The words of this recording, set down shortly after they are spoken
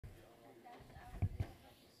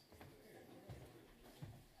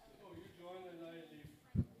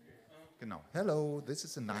Genau. Hello, this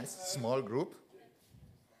is a nice small group.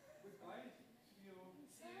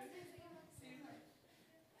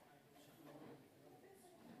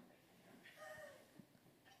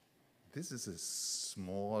 This is a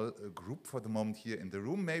small group for the moment here in the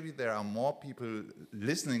room. Maybe there are more people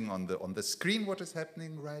listening on the screen what is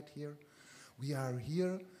happening right here. We are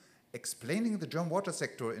here explaining the German water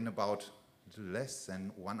sector in about less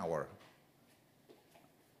than 1 hour.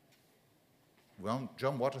 Well,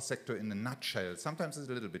 German water sector in a nutshell. Sometimes it's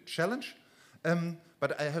a little bit challenge,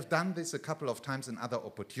 but I have done this a couple of times in other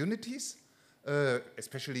opportunities,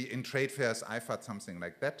 especially in trade fairs, IFAD, something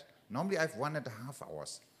like that. Normally I have 1.5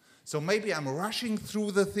 hours. So maybe I'm rushing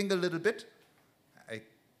through the thing a little bit.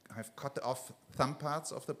 I've cut off some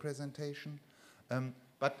parts of the presentation,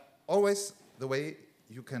 but always the way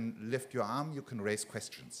you can lift your arm, you can raise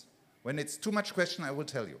questions. When it's too much question, I will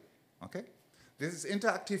tell you, okay? This is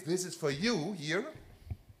interactive, this is for you here.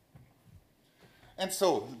 And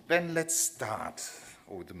so, then let's start.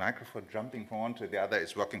 Oh, the microphone jumping from one to the other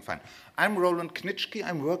is working fine. I'm Roland Knitschke,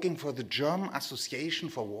 I'm working for the German Association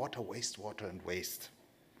for Water, Wastewater and Waste.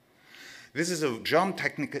 This is a German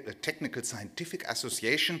technical scientific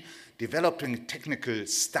association developing technical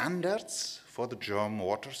standards for the German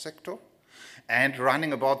water sector and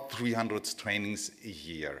running about 300 trainings a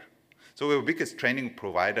year. So we're the biggest training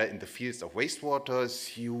provider in the fields of wastewater,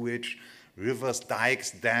 sewage, rivers,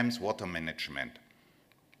 dikes, dams, water management.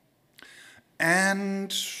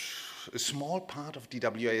 And a small part of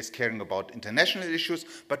DWA is caring about international issues,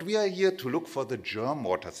 but we are here to look for the German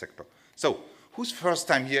water sector. So, who's first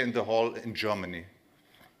time here in the hall in Germany?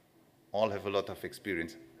 All have a lot of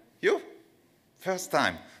experience. You? First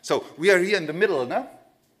time. So, we are here in the middle, no?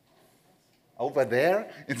 Over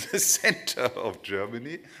there in the center of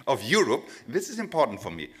Germany, of Europe. This is important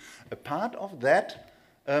for me. A part of that,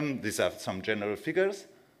 these are some general figures.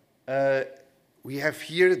 We have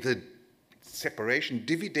here the separation,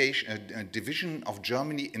 division of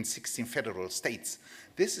Germany in 16 federal states.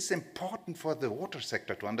 This is important for the water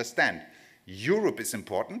sector to understand. Europe is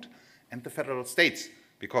important and the federal states,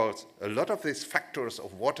 because a lot of these factors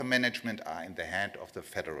of water management are in the hand of the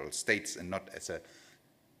federal states and not as a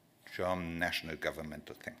German national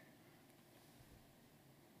governmental thing.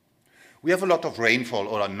 We have a lot of rainfall,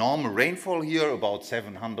 or a normal rainfall here, about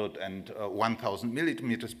 700 and 1,000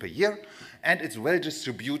 millimeters per year, and it's well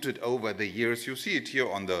distributed over the years. You see it here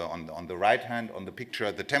on the right hand, on the picture,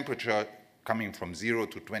 the temperature coming from 0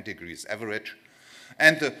 to 20 degrees average,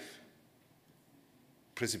 and the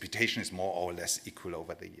precipitation is more or less equal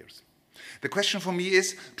over the years. The question for me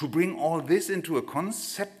is to bring all this into a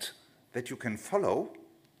concept that you can follow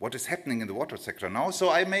what is happening in the water sector now. So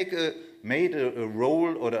I made a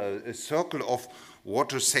roll or a circle of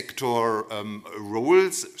water sector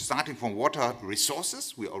roles, starting from water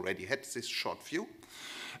resources. We already had this short view.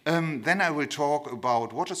 Then I will talk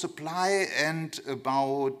about water supply and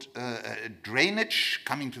about drainage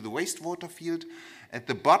coming to the wastewater field. At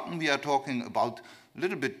the bottom, we are talking about a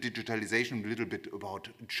little bit digitalization, a little bit about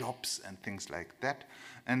jobs and things like that.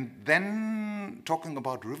 And then talking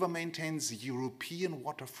about river maintenance, European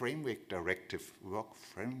Water Framework Directive,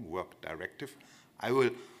 I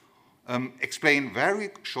will explain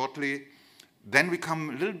very shortly. Then we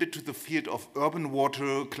come a little bit to the field of urban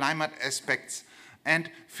water, climate aspects, and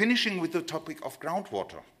finishing with the topic of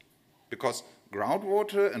groundwater, because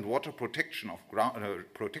groundwater and water protection of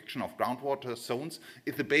groundwater zones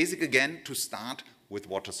is the basic, again, to start with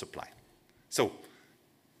water supply. So,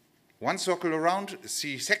 one circle around,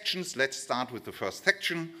 see sections. Let's start with the first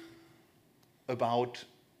section about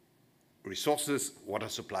resources, water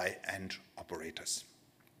supply, and operators.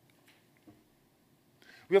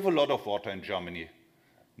 We have a lot of water in Germany,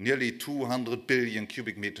 nearly 200 billion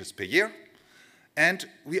cubic meters per year, and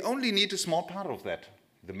we only need a small part of that.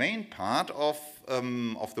 The main part of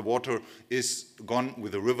the water is gone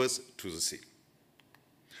with the rivers to the sea.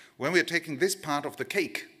 When we are taking this part of the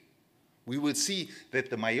cake, we will see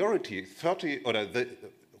that the majority,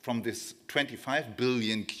 from this 25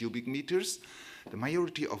 billion cubic meters, the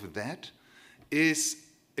majority of that is,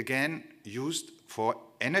 again, used for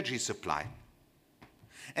energy supply.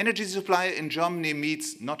 Energy supply in Germany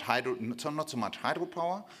means not so much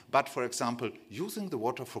hydropower, but, for example, using the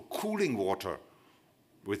water for cooling water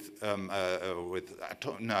with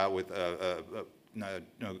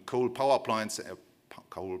coal power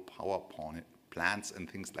plants and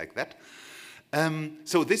things like that.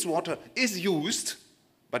 So this water is used,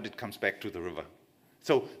 but it comes back to the river.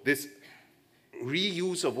 So this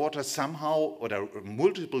reuse of water somehow, or the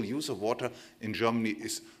multiple use of water in Germany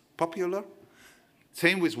is popular.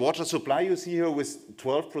 Same with water supply, you see here with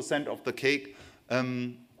 12% of the cake.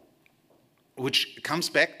 which comes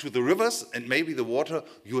back to the rivers, and maybe the water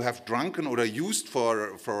you have drunken or used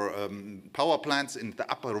for power plants in the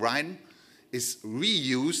upper Rhine is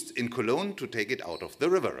reused in Cologne to take it out of the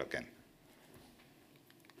river again.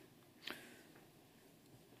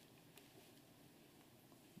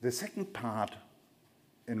 The second part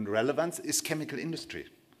in relevance is chemical industry.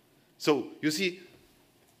 So you see,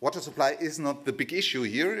 water supply is not the big issue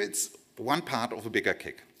here, it's one part of a bigger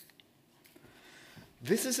cake.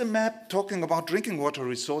 This is a map talking about drinking water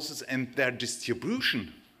resources and their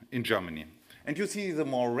distribution in Germany. And you see the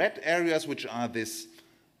more red areas, which are these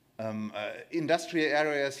industrial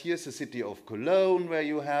areas. Here's the city of Cologne, where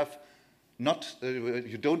you have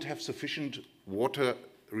you don't have sufficient water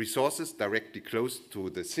resources directly close to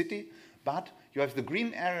the city, but you have the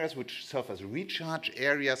green areas which serve as recharge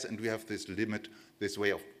areas, and we have this limit, this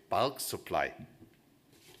way of bulk supply.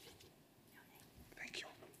 Thank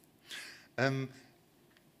you.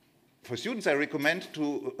 For students, I recommend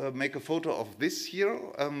to make a photo of this here,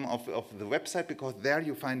 of the website, because there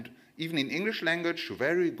you find, even in English language,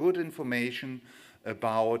 very good information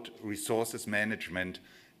about resources management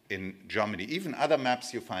in Germany. Even other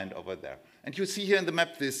maps you find over there. And you see here in the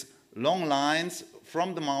map these long lines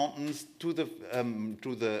from the mountains to the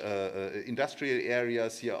industrial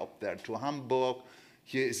areas here up there to Hamburg.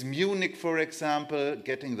 Here is Munich, for example,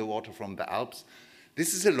 getting the water from the Alps.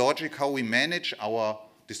 This is a logic how we manage our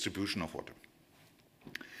distribution of water.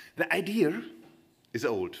 The idea is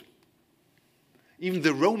old. Even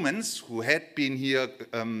the Romans, who had been here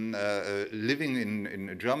living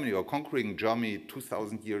in Germany or conquering Germany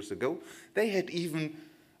 2,000 years ago, they had even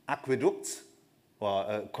aqueducts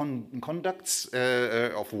or conducts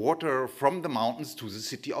of water from the mountains to the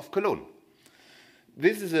city of Cologne.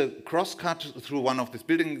 This is a crosscut through one of these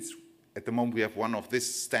buildings. At the moment, we have one of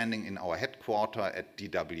this standing in our headquarters at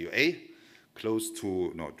DWA, close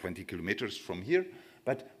to 20 kilometers from here.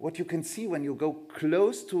 But what you can see when you go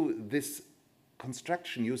close to this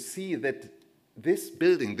construction, you see that this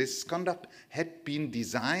building, this conduct, had been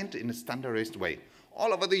designed in a standardized way.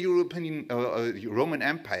 All over the European Roman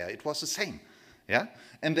Empire, it was the same. Yeah?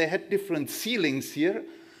 And they had different ceilings here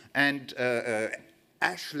and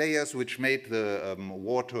ash layers which made the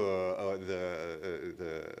water,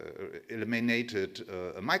 the eliminated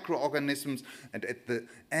microorganisms, and at the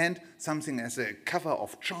end something as a cover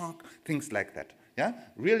of chalk, things like that. Yeah?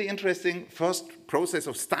 Really interesting first process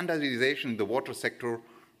of standardization in the water sector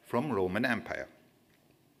from Roman Empire.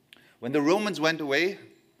 When the Romans went away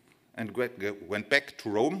and went back to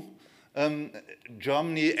Rome,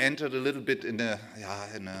 Germany entered a little bit in a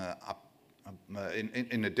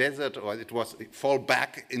desert, or it fall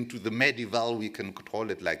back into the medieval, we can call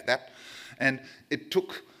it like that. And it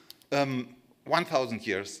took 1,000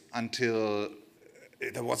 years until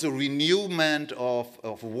there was a renewal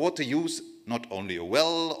of water use, not only a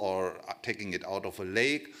well or taking it out of a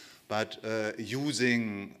lake, but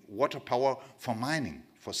using water power for mining,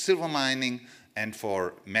 for silver mining and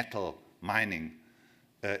for metal mining.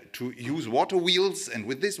 To use water wheels, and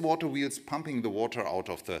with these water wheels pumping the water out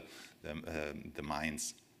of the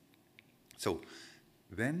mines. So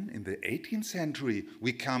then in the 18th century,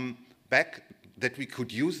 we come back that we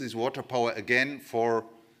could use this water power again for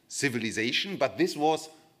civilization, but this was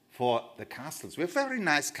for the castles. We have very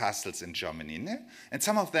nice castles in Germany, né? And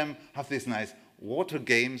some of them have these nice water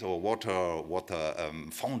games or water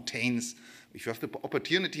fountains. If you have the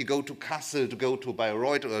opportunity, go to Kassel, to go to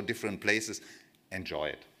Bayreuth or different places, enjoy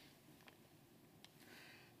it.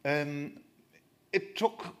 It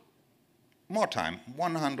took more time,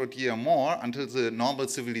 100 years more, until the normal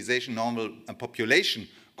civilization, normal population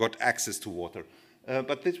got access to water.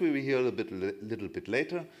 But this we will hear a little bit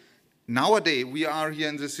later. Nowadays, we are here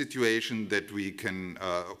in the situation that we can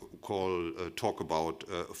talk about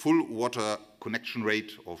full water connection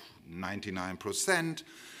rate of 99%.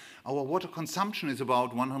 Our water consumption is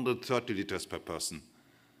about 130 liters per person.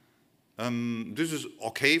 This is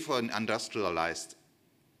okay for an industrialized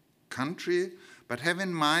country, but have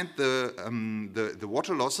in mind the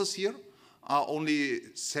water losses here are only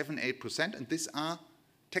 7–8%, and these are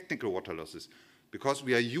technical water losses, because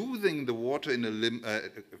we are using the water in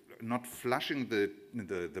not flushing the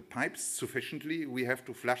pipes sufficiently. We have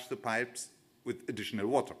to flush the pipes with additional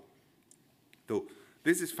water. So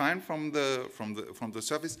this is fine from the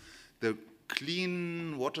surface. The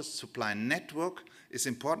clean water supply network is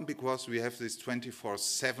important because we have this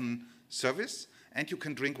 24/7 service, and you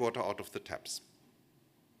can drink water out of the taps.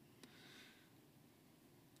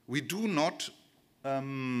 We do not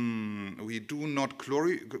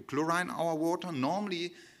chlorine our water.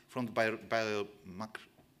 Normally, from the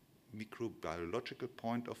microbiological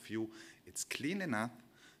point of view, it's clean enough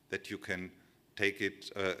that you can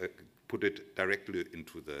put it directly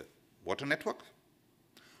into the water network.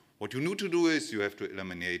 What you need to do is you have to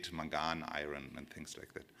eliminate mangan, iron, and things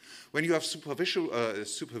like that. When you have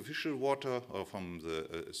superficial water or from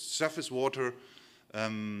the surface water,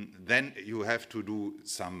 then you have to do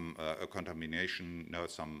some contamination,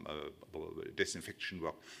 some disinfection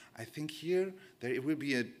work. I think here there will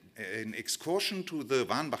be an excursion to the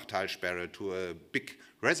Warnbachtalsperre, to a big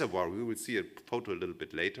reservoir. We will see a photo a little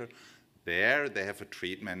bit later. There they have a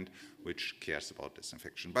treatment which cares about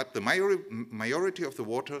disinfection. But the majority of the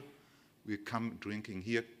water we come drinking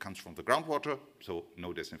here comes from the groundwater, so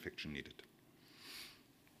no disinfection needed.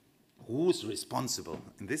 Who's responsible?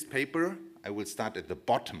 In this paper, I will start at the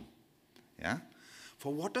bottom. Yeah?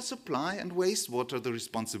 For water supply and wastewater, the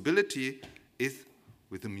responsibility is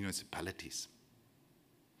with the municipalities.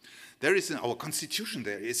 There is in our constitution,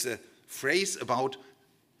 there is a phrase about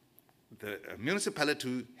the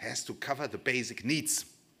municipality has to cover the basic needs.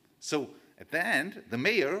 So at the end, the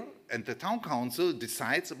mayor and the town council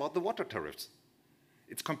decides about the water tariffs.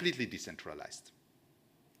 It's completely decentralized.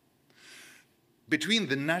 Between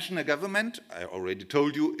the national government, I already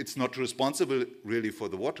told you, it's not responsible really for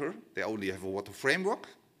the water. They only have a water framework.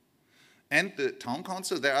 And the town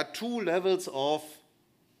council, there are two levels of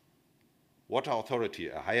water authority,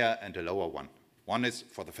 a higher and a lower one. One is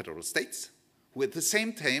for the federal states, who at the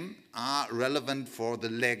same time are relevant for the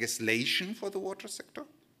legislation for the water sector.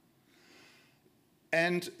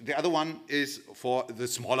 And the other one is for the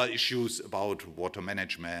smaller issues about water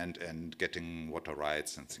management and getting water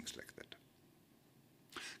rights and things like that.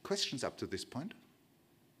 Questions up to this point?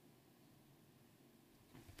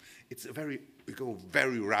 We go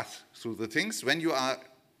very rough through the things. When you are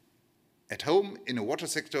at home in a water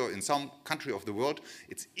sector in some country of the world,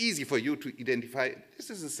 it's easy for you to identify, this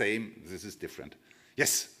is the same, this is different.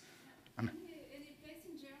 Yes? Anna? Any place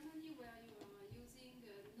in Germany where you are using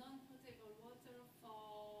non-potable water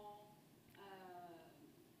for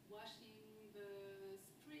washing the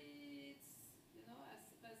streets, you know,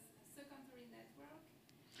 as a secondary network?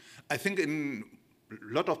 I think in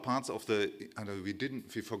a lot of parts of the,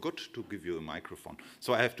 we forgot to give you a microphone,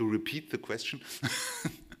 so I have to repeat the question.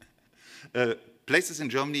 Places in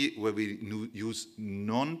Germany where we use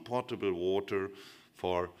non-potable water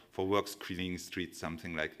for works, cleaning streets,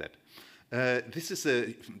 something like that. This is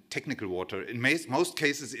a technical water. In most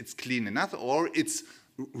cases, it's clean enough, or it's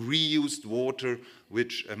reused water,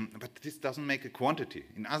 which, but this doesn't make a quantity.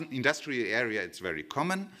 In industrial area, it's very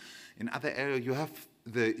common. In other areas, you have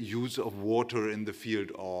the use of water in the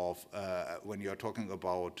field of, when you're talking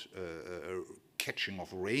about catching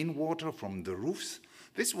of rainwater from the roofs.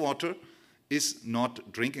 This water is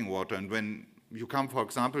not drinking water. And when you come, for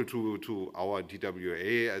example, to our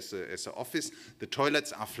DWA as an office, the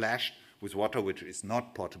toilets are flashed with water which is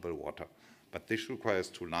not potable water. But this requires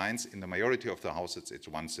two lines. In the majority of the houses, it's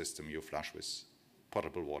one system. You flush with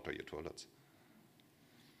potable water your toilets.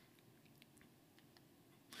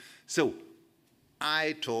 So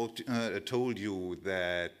I told you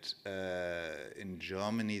that in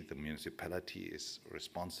Germany, the municipality is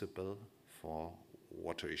responsible for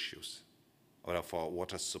water issues or for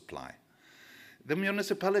water supply. The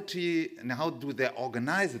municipality, and how do they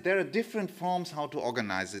organize it? There are different forms how to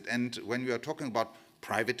organize it. And when we are talking about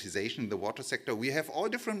privatization in the water sector, we have all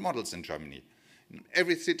different models in Germany. In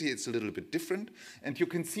every city, it's a little bit different. And you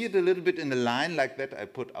can see it a little bit in a line like that I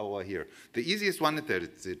put over here. The easiest one is that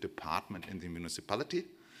it's the department in the municipality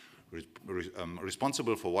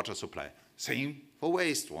responsible for water supply. Same for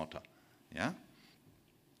wastewater. Yeah?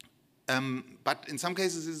 But in some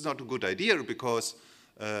cases, this is not a good idea because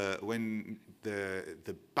when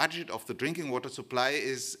the budget of the drinking water supply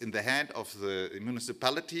is in the hand of the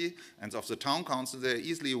municipality and of the town council, they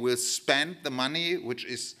easily will spend the money, which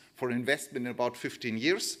is for investment in about 15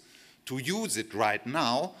 years, to use it right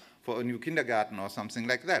now for a new kindergarten or something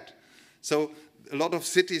like that. So a lot of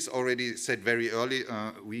cities already said very early,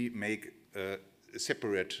 we make a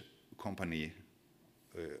separate company,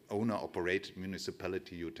 owner-operated municipal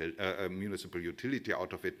utility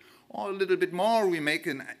out of it, or a little bit more, we make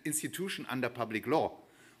an institution under public law,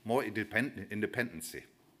 more independency.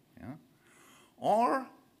 Yeah? Or,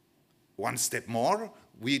 one step more,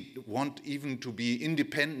 we want even to be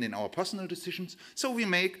independent in our personal decisions, so we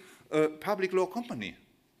make a public law company,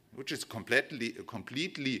 which is a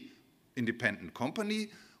completely independent company,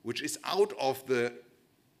 which is out of the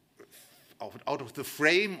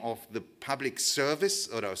frame of the public service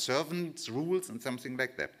or our servants' rules and something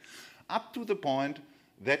like that. Up to the point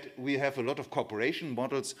that we have a lot of cooperation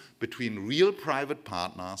models between real private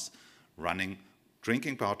partners running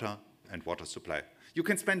drinking water and water supply. You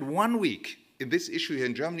can spend 1 week in this issue here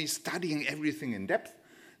in Germany, studying everything in depth.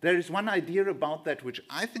 There is one idea about that which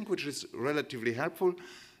I think which is relatively helpful.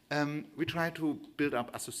 We try to build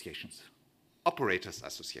up associations, operators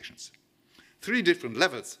associations. 3 different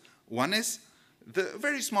levels. One is the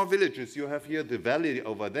very small villages. You have here the valley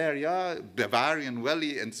over there, yeah, Bavarian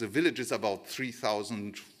Valley, and the village is about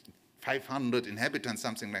 3,500 inhabitants,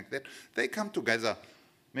 something like that. They come together,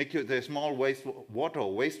 make their small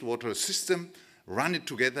wastewater system, run it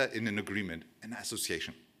together in an agreement, an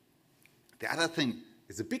association. The other thing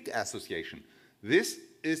is a big association. This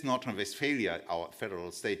is North Rhine-Westphalia. Our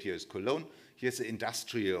federal state here is Cologne. Here's the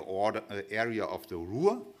industrial area of the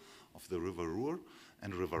Ruhr, of the River Ruhr,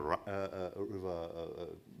 and River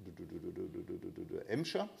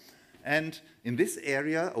Emscher. And in this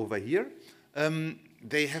area over here,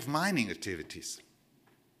 they have mining activities.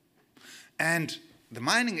 And the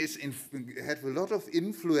mining has a lot of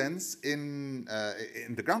influence in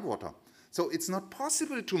the groundwater. So it's not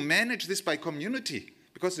possible to manage this by community,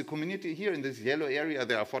 because the community here in this yellow area,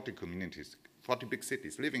 there are 40 communities, 40 big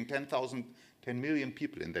cities, living 10 million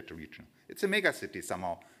people in that region. It's a mega city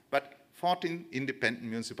somehow, but 14 independent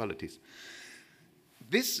municipalities.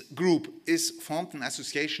 This group is formed an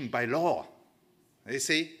association by law. They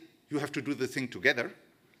say you have to do the thing together,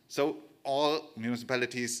 so all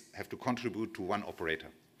municipalities have to contribute to one operator.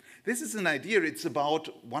 This is an idea, it's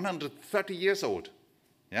about 130 years old.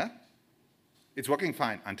 Yeah? It's working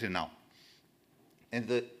fine until now. And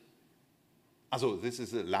this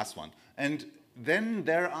is the last one. And then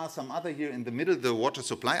there are some other here in the middle, the Water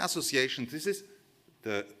Supply Association. This is,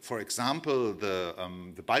 for example,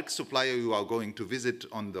 the bulk supplier you are going to visit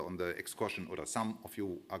on the excursion, or some of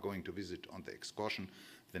you are going to visit on the excursion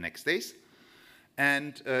the next days.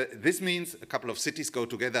 And this means a couple of cities go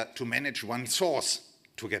together to manage one source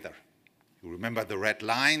together. You remember the red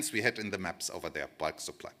lines we had in the maps over there, bulk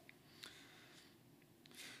supply.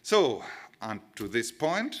 So, on to this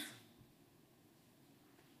point,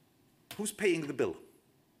 who's paying the bill?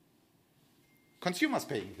 Consumers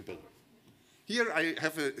paying the bill. Here I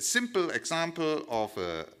have a simple example of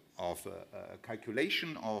a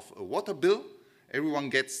calculation of a water bill. Everyone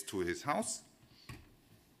gets to his house.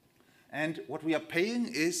 And what we are paying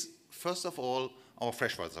is, first of all, our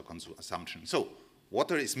freshwater consumption. So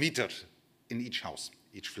water is metered in each house,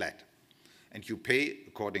 each flat, and you pay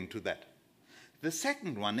according to that. The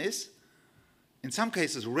second one is, in some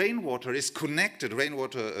cases, rainwater is connected,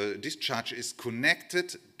 rainwater discharge is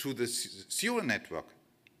connected to the sewer network.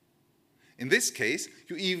 In this case,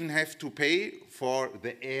 you even have to pay for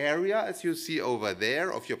the area, as you see over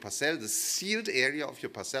there, of your parcel, the sealed area of your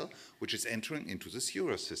parcel, which is entering into the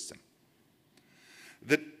sewer system.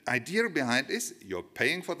 The idea behind is you're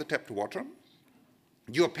paying for the tapped water,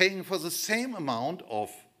 you're paying for the same amount of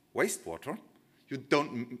wastewater.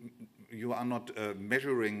 You are not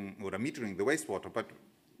measuring or metering the wastewater, but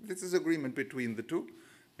this is agreement between the two,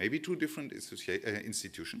 maybe 2 different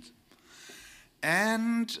institutions.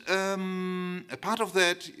 And a part of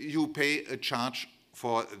that, you pay a charge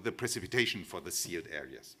for the precipitation for the sealed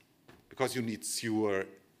areas, because you need sewer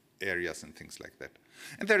areas and things like that.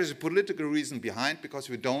 And there is a political reason behind, because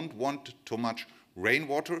we don't want too much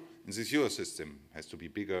rainwater in the sewer system. It has to be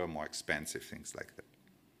bigger, more expensive, things like that.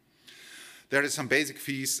 There is some basic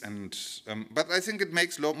fees, but I think it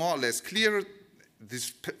makes more or less clear.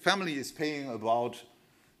 This family is paying about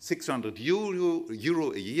 600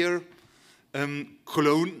 euro a year.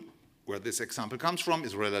 Cologne, where this example comes from,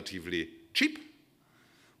 is relatively cheap.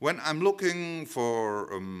 When I'm looking for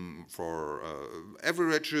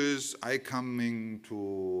averages, I coming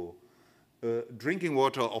to drinking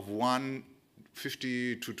water of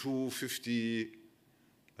 150 to 250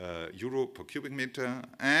 euro per cubic meter,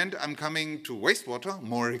 and I'm coming to wastewater,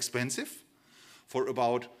 more expensive, for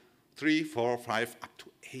about 3, 4, 5, up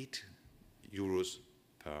to 8 euros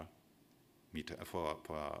per meter per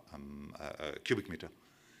cubic meter.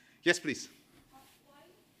 Yes, please. Why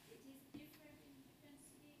it is different in different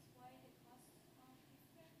cities? Why the costs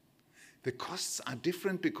are different? The costs are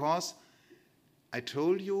different because I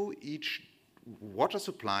told you each water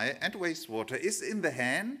supply and wastewater is in the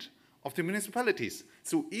hand of the municipalities.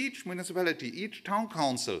 So each municipality, each town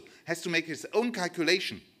council has to make its own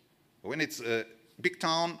calculation. When it's a big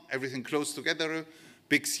town, everything close together,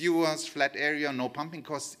 big sewers, flat area, no pumping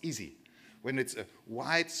costs, easy. When it's a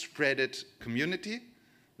widespread community,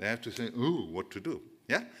 they have to say, ooh, what to do?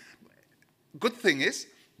 Yeah? Good thing is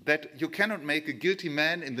that you cannot make a guilty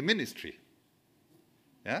man in the ministry.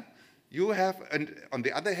 Yeah? You have, and on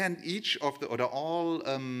the other hand, each of the, or all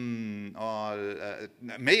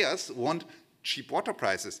mayors want cheap water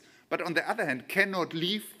prices, but on the other hand, cannot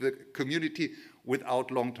leave the community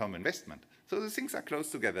without long-term investment. So the things are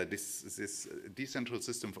close together. This decentral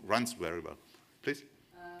system runs very well. Please?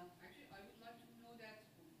 Actually, I would like to know that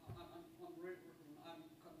I'm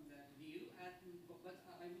coming that view, but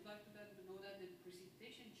I would like to know that the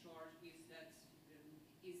precipitation charge is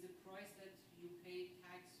the price that you pay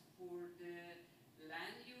tax for the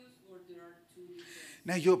land use, or there are two different?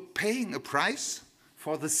 Now you're paying a price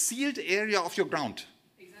for the sealed area of your ground.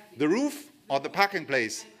 Exactly. The roof or the parking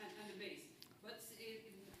place. And the base. But is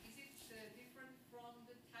it different from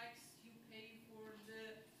the tax you pay for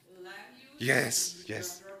the land use? Yes,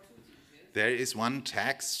 yes. There are two things, yes? There is one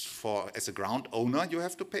tax for, as a ground owner, you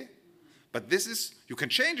have to pay. But this is, you can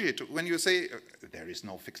change it when you say, there is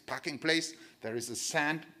no fixed parking place, there is a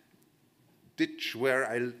sand ditch where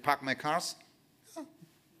I'll park my cars.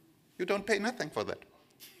 You don't pay nothing for that.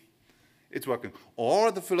 It's working. Or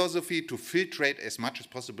the philosophy to filtrate as much as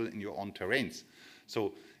possible in your own terrains.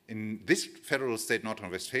 So in this federal state, North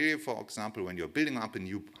Rhine-Westphalia, for example, when you're building up a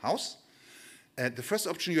new house, the first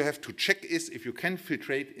option you have to check is if you can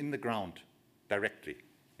filtrate in the ground directly.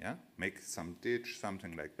 Yeah? Make some ditch,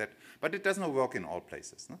 something like that. But it does not work in all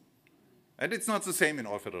places. No? And it's not the same in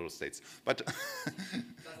all federal states. But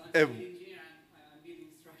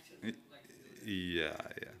yeah.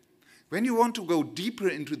 When you want to go deeper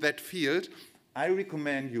into that field, I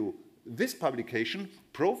recommend you this publication,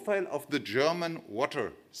 Profile of the German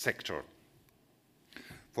Water Sector.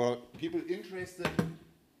 For people interested,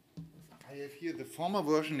 I have here the former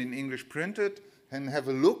version in English printed, and have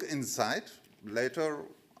a look inside later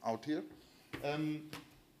out here.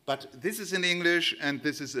 But this is in English, and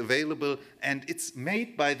this is available, and it's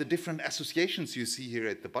made by the different associations you see here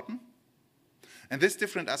at the bottom. And these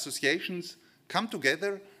different associations come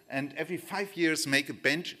together and every 5 years make a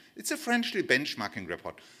bench. It's a Frenchly benchmarking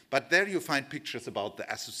report. But there you find pictures about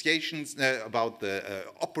the associations, about the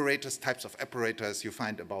operators, types of operators. You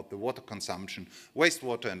find about the water consumption,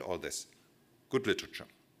 wastewater, and all this. Good literature.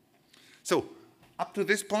 So, up to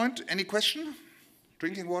this point, any question?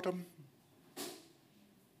 Drinking water?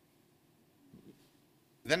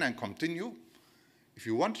 Then I continue. If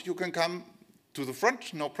you want, you can come to the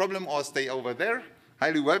front, no problem, or stay over there.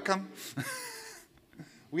 Highly welcome.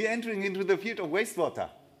 We're entering into the field of wastewater.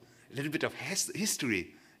 A little bit of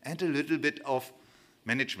history and a little bit of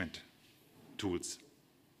management tools.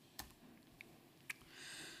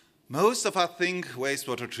 Most of us think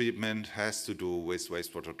wastewater treatment has to do with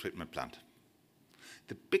wastewater treatment plant.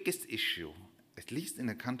 The biggest issue, at least in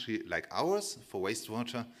a country like ours, for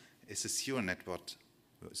wastewater, is the sewer network.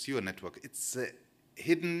 It's a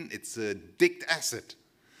hidden, it's a digged asset.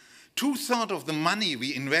 2/3 of the money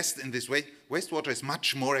we invest in this wastewater is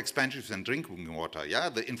much more expensive than drinking water, yeah,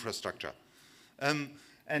 the infrastructure. And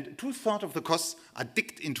 2/3 of the costs are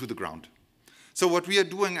digged into the ground. So what we are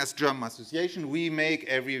doing as German Association, we make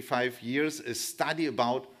every 5 years a study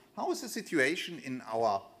about how is the situation in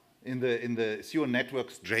the sewer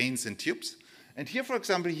networks, drains and tubes. And here, for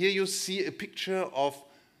example, here you see a picture of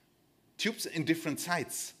tubes in different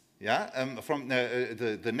sites. Yeah, from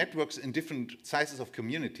the networks in different sizes of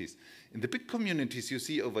communities. In the big communities you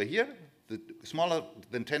see over here, the smaller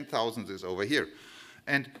than 10,000 is over here.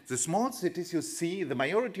 And the small cities you see, the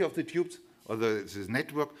majority of the tubes, or this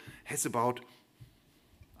network, has about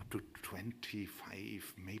up to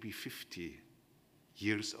 25, maybe 50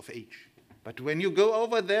 years of age. But when you go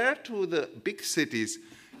over there to the big cities,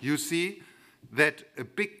 you see that a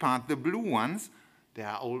big part, the blue ones, they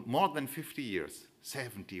are old, more than 50 years.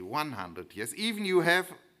 70, 100 years. Even you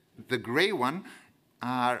have the gray one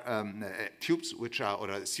are tubes which are,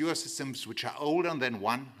 or sewer systems which are older than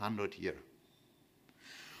 100 years.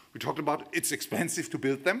 We talked about it's expensive to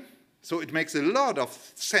build them, so it makes a lot of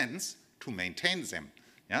sense to maintain them.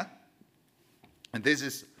 Yeah? And this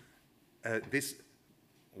is this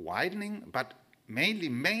widening, but mainly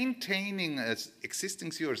maintaining an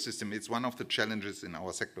existing sewer system. It's one of the challenges in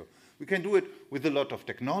our sector. We can do it with a lot of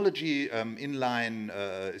technology, inline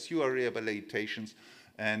sewer rehabilitations,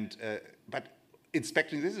 and but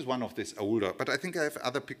inspecting this is one of these older. But I think I have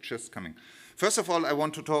other pictures coming. First of all, I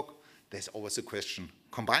want to talk. There's always a question: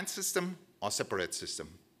 combined system or separate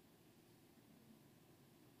system?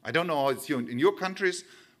 I don't know how it's in your countries.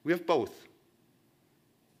 We have both.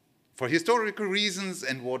 For historical reasons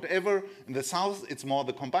and whatever, in the south it's more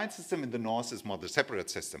the combined system, in the north it's more the separate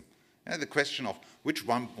system. Yeah, the question of which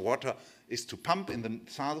one water is to pump. In the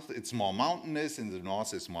south it's more mountainous, in the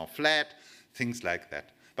north it's more flat, things like that.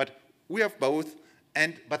 But we have both,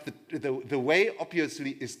 but the way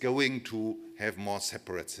obviously is going to have more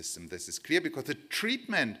separate system. This is clear because the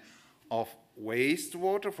treatment of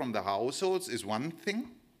wastewater from the households is one thing,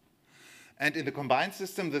 and in the combined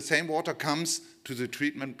system the same water comes to the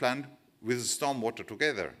treatment plant with stormwater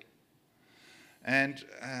together. And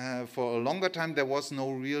for a longer time, there was no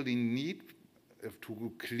really need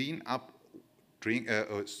to clean up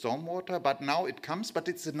stormwater, but now it comes, but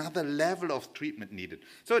it's another level of treatment needed.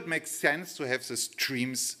 So it makes sense to have the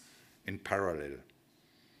streams in parallel.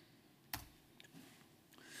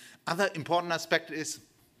 Other important aspect is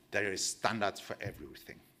there is standards for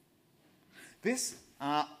everything. These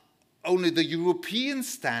are only the European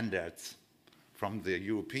standards from the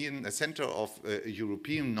European Center of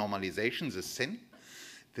European Normalization, the CEN,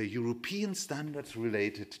 the European standards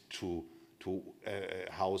related to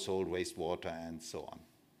household wastewater and so on.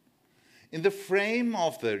 In the frame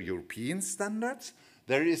of the European standards,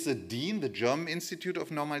 there is a DIN, the German Institute of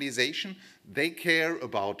Normalization. They care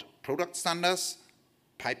about product standards,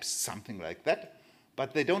 pipes, something like that,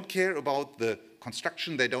 but they don't care about the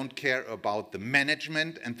construction, they don't care about the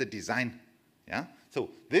management and the design. Yeah? So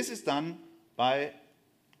this is done by,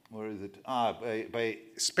 where is it? By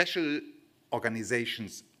special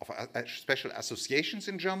organizations, special associations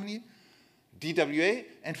in Germany, DWA,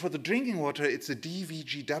 and for the drinking water, it's a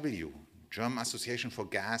DVGW, German Association for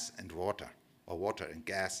Gas and Water, or Water and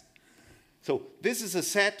Gas. So this is a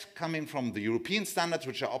set coming from the European standards,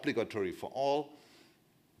 which are obligatory for all,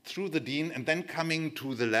 through the DIN, and then coming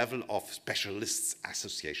to the level of specialists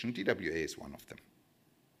association. DWA is one of them.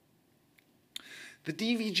 The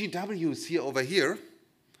DVGW here over here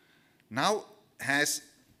now has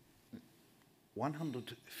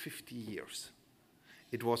 150 years.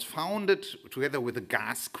 It was founded together with the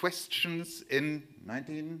gas questions in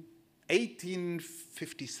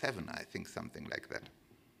 1857, I think, something like that.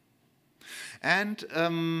 And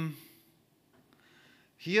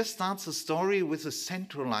here starts the story with the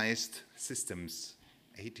centralized systems,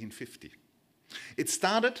 1850. It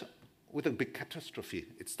started with a big catastrophe.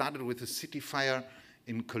 It started with a city fire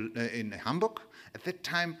in Hamburg. At that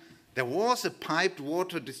time, there was a piped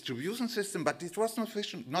water distribution system, but it was not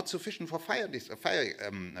sufficient for fire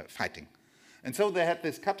fighting. And so they had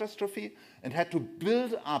this catastrophe and had to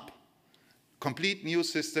build up a complete new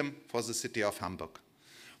system for the city of Hamburg.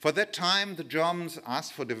 For that time, the Germans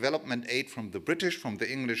asked for development aid from the British, from the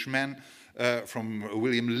Englishmen, from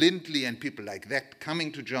William Lindley and people like that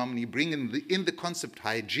coming to Germany, bringing in the concept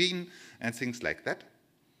hygiene and things like that,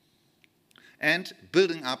 and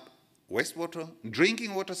building up wastewater,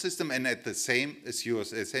 drinking water system, and at the same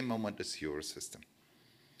moment a sewer system.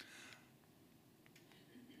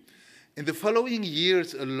 In the following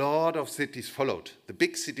years, a lot of cities followed. The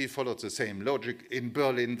big city followed the same logic. In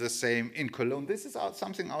Berlin, the same. In Cologne, this is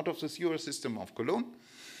something out of the sewer system of Cologne.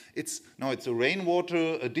 It's a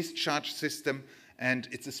rainwater discharge system, and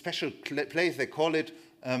it's a special place. They call it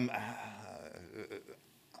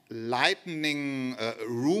lightning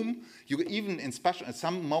room. You even in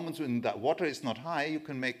some moments when the water is not high, you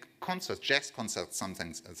can make concerts, jazz concerts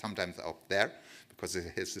sometimes out there, because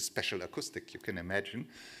it has a special acoustic, you can imagine.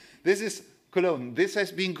 This is Cologne. This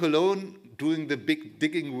has been Cologne doing the big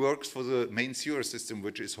digging works for the main sewer system,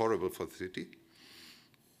 which is horrible for the city.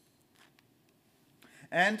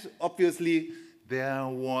 And obviously, there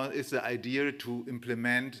is the idea to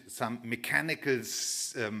implement some mechanical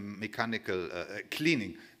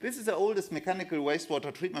cleaning. This is the oldest mechanical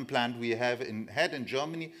wastewater treatment plant we had in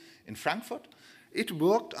Germany, in Frankfurt. It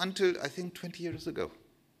worked until, I think, 20 years ago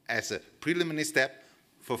as a preliminary step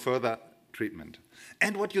for further treatment.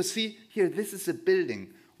 And what you see here, this is a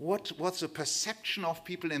building. What was the perception of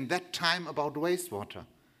people in that time about wastewater?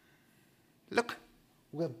 Look,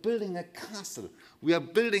 we're building a castle. We are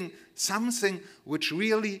building something which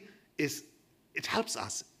really is, it helps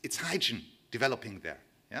us. It's hygiene developing there.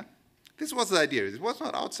 Yeah? This was the idea. It was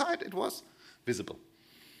not outside, it was visible.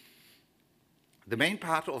 The main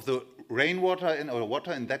part of the rainwater or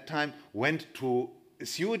water in that time went to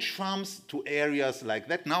sewage farms, to areas like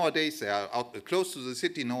that. Nowadays, they are out close to the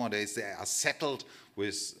city. Nowadays, they are settled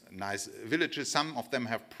with nice villages. Some of them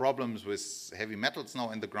have problems with heavy metals now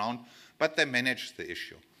in the ground, but they manage the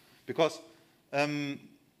issue. Because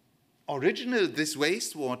originally, this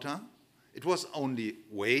wastewater, it was only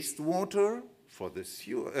wastewater for the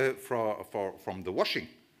from the washing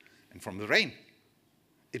and from the rain.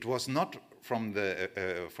 It was not from the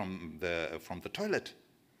toilet.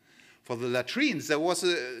 For the latrines, there was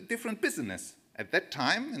a different business. At that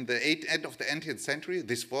time, in the end of the 18th century,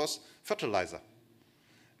 this was fertilizer.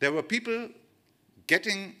 There were people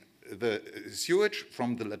getting the sewage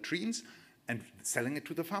from the latrines and selling it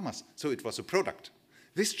to the farmers. So it was a product.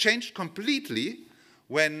 This changed completely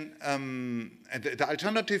when the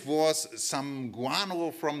alternative was some guano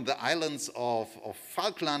from the islands of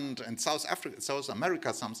Falkland and South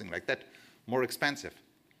America, something like that, more expensive.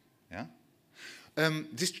 Yeah?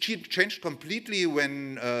 This changed completely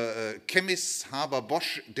when chemists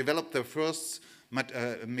Haber-Bosch developed their first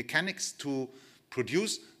mechanics to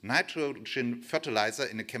produce nitrogen fertilizer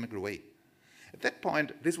in a chemical way. At that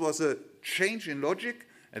point, this was a change in logic.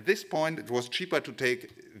 At this point, it was cheaper to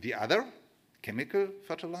take the other chemical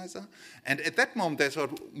fertilizer. And at that moment, there's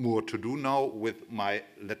more to do now with my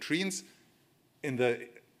latrines in the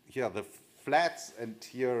flats, and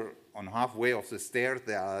here on halfway of the stairs,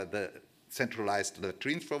 there are the centralized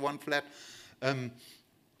latrines for one flat.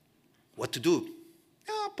 What to do?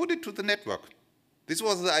 Yeah, put it to the network. This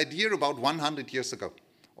was the idea about 100 years ago,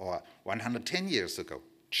 or 110 years ago,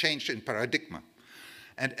 changed in paradigm.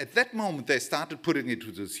 And at that moment, they started putting it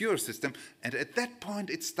to the sewer system, and at that point,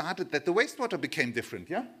 it started that the wastewater became different,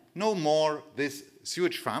 yeah? No more these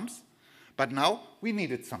sewage farms, but now we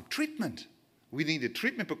needed some treatment. We needed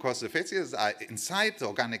treatment because the facies are inside, the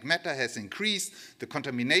organic matter has increased, the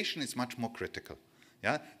contamination is much more critical.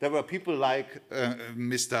 Yeah? There were people like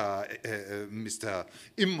Mr.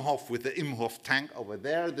 Imhoff with the Imhoff tank over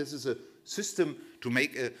there. This is a system to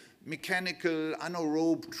make a mechanical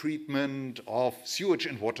anaerobe treatment of sewage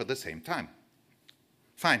and water at the same time.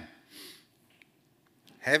 Fine.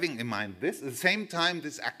 Having in mind this, at the same time,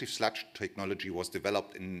 this active sludge technology was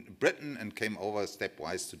developed in Britain and came over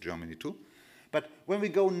stepwise to Germany too. But when we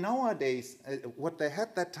go nowadays, what they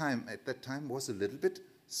had at that time was a little bit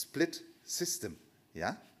split system,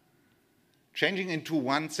 yeah? Changing into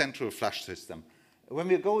one central flush system. When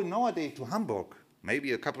we go nowadays to Hamburg,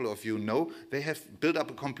 maybe a couple of you know, they have built up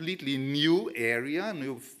a completely new area,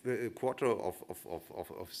 new quarter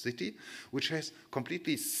of city, which has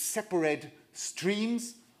completely separate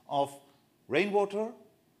streams of rainwater,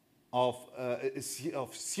 of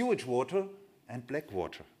sewage water, and black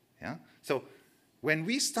water, yeah? So, when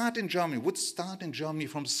we start in Germany, would start in Germany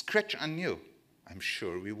from scratch anew, I'm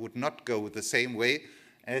sure we would not go the same way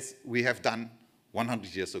as we have done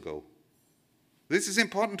 100 years ago. This is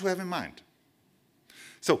important to have in mind.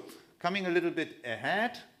 So, coming a little bit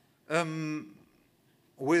ahead,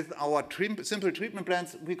 with our simple treatment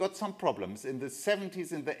plants, we got some problems. In the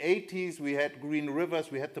 70s, in the 80s, we had green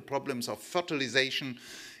rivers, we had the problems of fertilization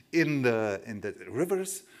in the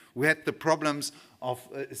rivers, we had the problems of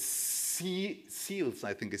seals,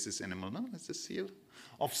 I think is this animal, no? Is this seal?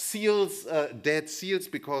 Of seals, dead seals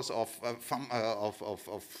because of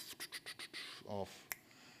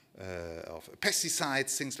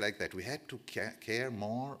pesticides, things like that. We had to care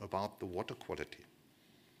more about the water quality.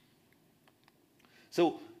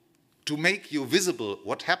 So, to make you visible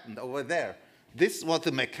what happened over there, this was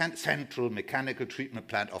the central mechanical treatment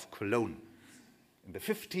plant of Cologne. In the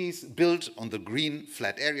 50s, built on the green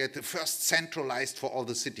flat area, the first centralized for all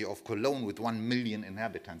the city of Cologne with 1 million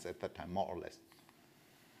inhabitants at that time, more or less.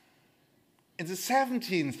 In the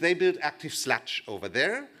 70s, they built active sludge over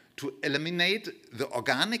there to eliminate the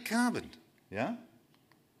organic carbon. Yeah?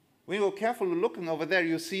 When you go carefully looking over there,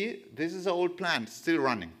 you see this is an old plant still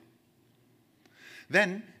running.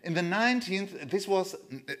 Then, in the 19th, this was,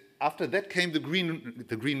 after that came the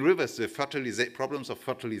green rivers, the problems of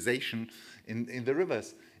fertilization in the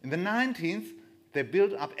rivers. In the 19th, they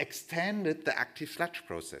built up, extended the active sludge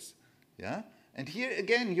process. Yeah? And here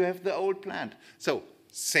again, you have the old plant. So,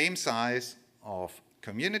 same size of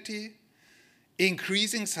community,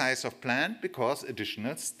 increasing size of plant because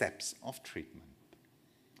additional steps of treatment.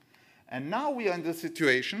 And now we are in the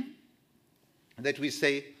situation that we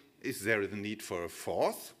say, is there the need for a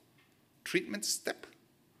fourth treatment step?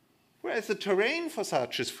 Where is the terrain for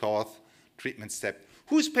such a fourth treatment step?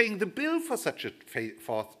 Who's paying the bill for such a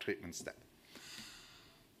fourth treatment step?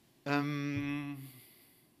 I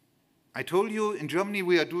told you in Germany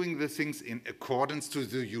we are doing the things in accordance to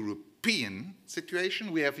the European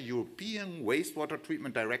situation. We have a European Wastewater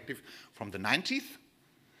Treatment Directive from the 90s.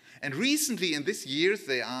 And recently in these years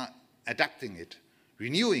they are adapting it,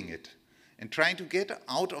 renewing it, and trying to get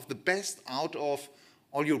out of the best out of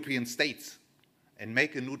all European states and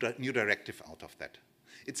make a new directive out of that.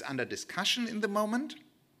 It's under discussion in the moment.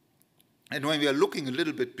 And when we are looking a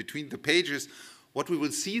little bit between the pages, what we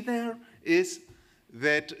will see there is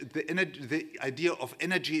that the idea of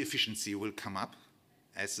energy efficiency will come up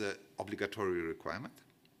as an obligatory requirement.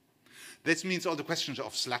 This means all the questions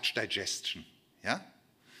of sludge digestion. Yeah?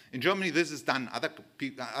 In Germany, this is done.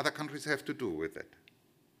 Other countries have to do with it.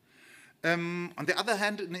 On the other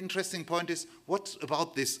hand, an interesting point is, what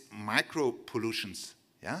about these micro pollutions?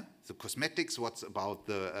 Yeah, the cosmetics. What's about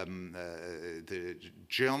the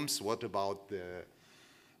germs? What about the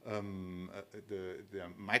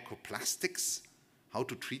microplastics? How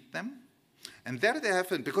to treat them? And there they have,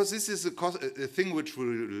 because this is a thing which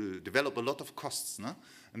will develop a lot of costs. No?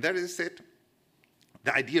 And there is said,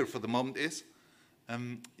 The idea for the moment is,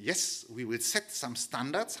 yes, we will set some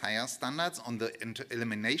standards, higher standards on the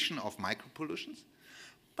elimination of micropollutions,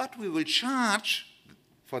 but we will charge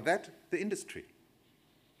for that the industry,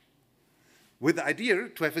 with the idea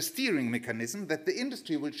to have a steering mechanism that the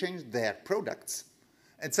industry will change their products.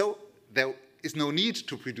 And so there is no need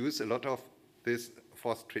to produce a lot of this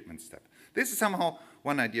forced treatment step. This is somehow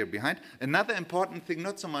one idea behind. Another important thing,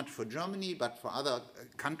 not so much for Germany, but for other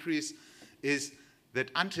countries, is that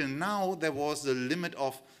until now there was a limit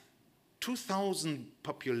of 2,000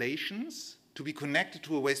 populations to be connected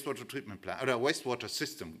to a wastewater treatment plant, or a wastewater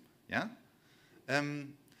system, yeah?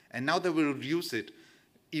 And now they will reduce it.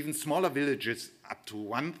 Even smaller villages, up to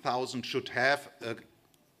 1,000, should have a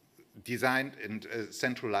designed and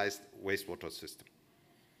centralized wastewater system.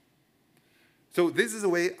 So this is the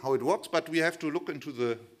way how it works, but we have to look into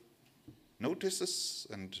the notices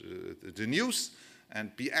and the news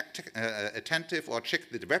and be attentive, or check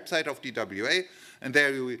the website of DWA, and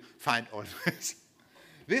there you will find all this.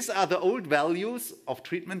 These are the old values of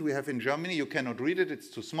treatment we have in Germany. You cannot read it, it's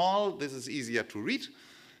too small. This is easier to read.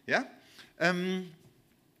 Yeah?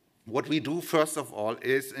 What we do, first of all,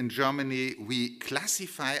 is in Germany, we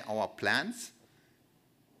classify our plants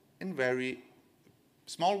in very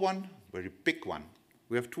small one, very big one.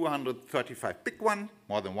 We have 235 big one,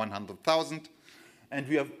 more than 100,000, and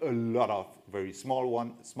we have a lot of very small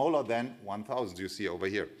one, smaller than 1,000, you see over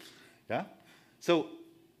here. Yeah? So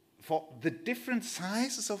for the different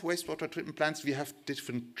sizes of wastewater treatment plants, we have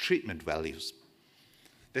different treatment values.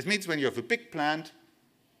 This means when you have a big plant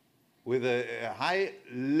with a high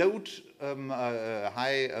load,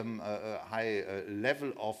 high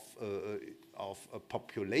level of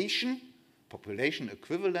population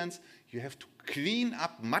equivalence, you have to clean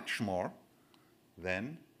up much more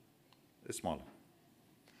than a smaller.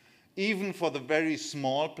 Even for the very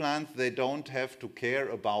small plants, they don't have to care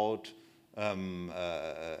about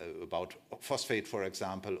phosphate, for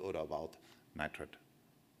example, or about nitrate.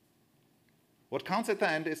 What counts at the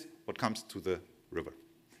end is what comes to the river.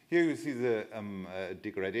 Here you see the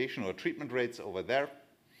degradation or treatment rates over there.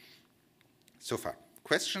 So far,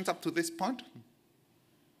 questions up to this point?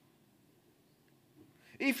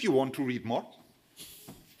 If you want to read more,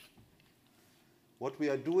 what we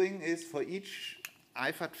are doing is for each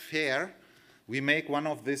IFAD fair, we make one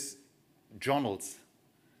of these journals.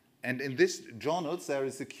 And in these journals, there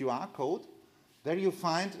is a QR code. There you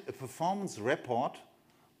find a performance report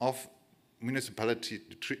of municipality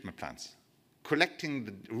treatment plants, collecting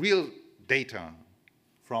the real data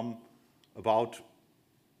from about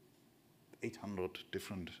 800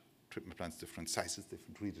 different treatment plants, different sizes,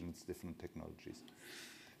 different regions, different technologies.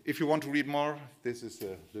 If you want to read more, this is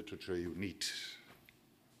the literature you need.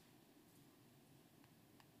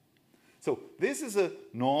 So this is a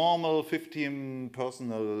normal 15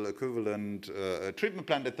 personal equivalent treatment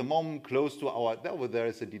plant at the moment, close to our, over there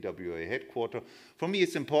is a DWA headquarters. For me,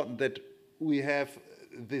 it's important that we have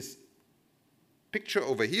this picture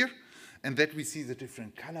over here, and that we see the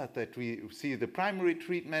different colors, that we see the primary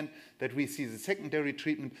treatment, that we see the secondary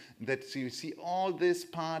treatment, that you see all this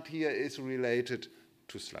part here is related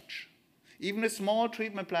to sludge. Even a small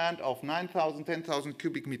treatment plant of 9,000, 10,000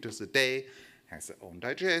 cubic meters a day has their own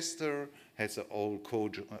digester, has their own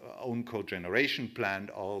cogeneration plant,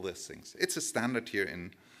 all these things. It's a standard here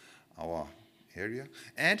in our area.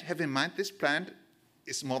 And have in mind, this plant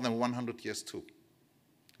is more than 100 years too.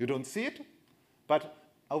 You don't see it, but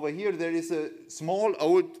over here there is a small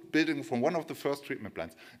old building from one of the first treatment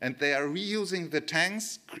plants, and they are reusing the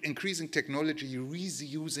tanks, increasing technology,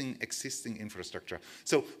 reusing existing infrastructure.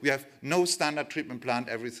 So we have no standard treatment plant,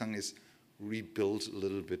 everything is rebuilt a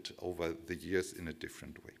little bit over the years in a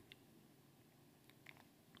different way.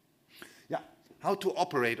 Yeah, how to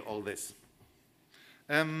operate all this?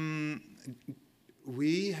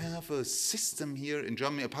 We have a system here in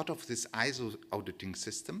Germany, a part of this ISO auditing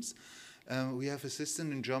systems. We have a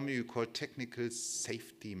system in Germany we call technical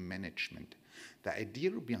safety management. The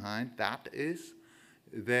idea behind that is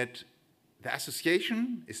that the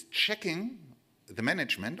association is checking the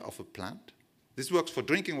management of a plant. This works for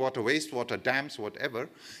drinking water, wastewater, dams, whatever,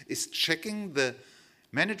 is checking the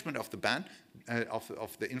management of the band,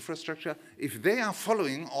 of the infrastructure, if they are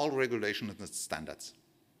following all regulations and standards.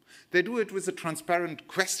 They do it with a transparent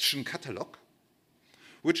question catalog,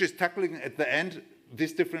 which is tackling at the end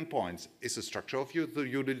these different points. Is the structure of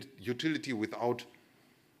the utility without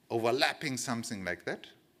overlapping, something like that?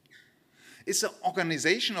 Is the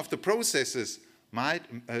organization of the processes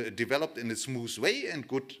developed in a smooth way and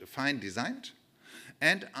good, fine designed?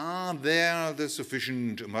 And are there the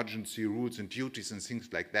sufficient emergency rules and duties and things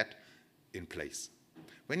like that in place?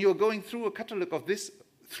 When you're going through a catalog of this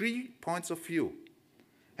 3 points of view,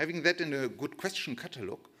 having that in a good question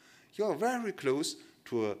catalog, you're very close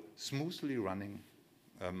to a smoothly running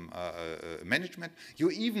management.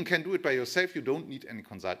 You even can do it by yourself. You don't need any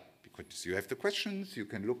consultant because you have the questions, you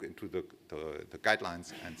can look into the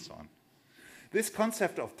guidelines and so on. This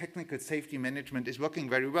concept of technical safety management is working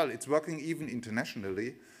very well. It's working even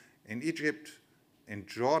internationally in Egypt, in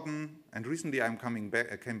Jordan, and recently I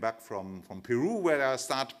came back from Peru, where I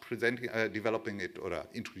started developing it or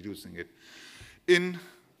introducing it in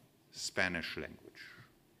Spanish language.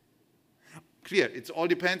 Clear, it all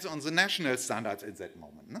depends on the national standards at that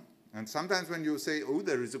moment. No? And sometimes when you say, oh,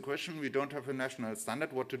 there is a question, we don't have a national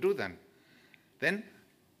standard, what to do then? Then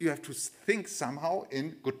you have to think somehow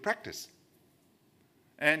in good practice.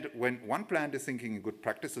 And when one plant is thinking in good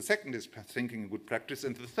practice, the second is thinking in good practice,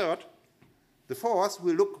 and the fourth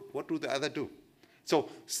will look, what do the other do? So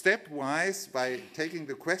stepwise, by taking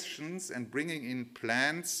the questions and bringing in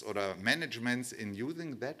plans or managements in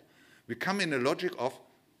using that, we come in a logic of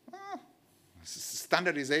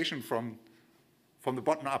standardization from the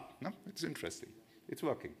bottom up. No? It's interesting. It's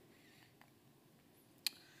working.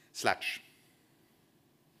 Sludge.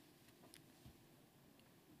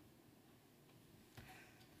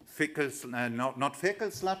 Fecal, not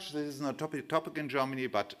fecal sludge, this is not a topic in Germany,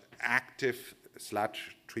 but active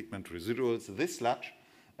sludge treatment residuals. This sludge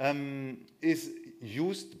is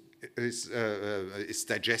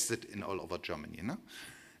digested in all over Germany. No?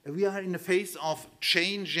 We are in a phase of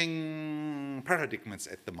changing paradigms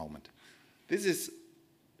at the moment. This is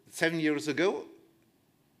 7 years ago,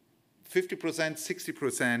 50%,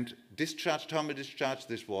 60% discharge, thermal discharge.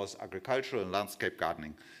 This was agricultural and landscape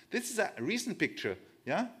gardening. This is a recent picture,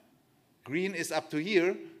 yeah? Green is up to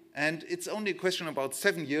here, and it's only a question about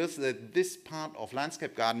 7 years that this part of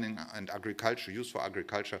landscape gardening and agriculture, used for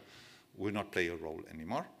agriculture, will not play a role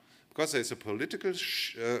anymore. Because there's a political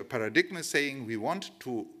paradigm saying we want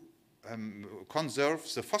to conserve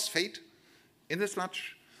the phosphate in the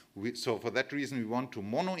sludge. So for that reason, we want to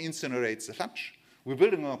mono-incinerate the sludge. We're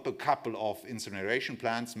building up a couple of incineration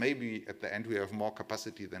plants. Maybe at the end we have more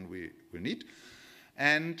capacity than we need.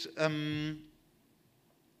 And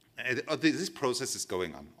this process is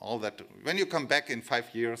going on. All that, when you come back in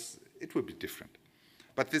 5 years, it will be different.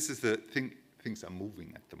 But this is the thing, things are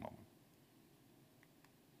moving at the moment.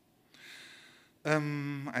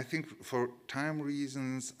 I think for time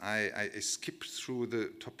reasons, I skipped through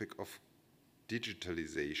the topic of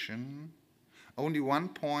digitalization. Only one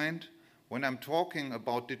point, when I'm talking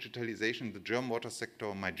about digitalization, the German water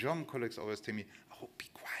sector, my German colleagues always tell me, oh, be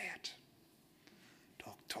quiet,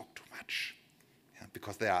 don't talk too much. Yeah,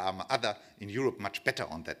 because there are other in Europe much better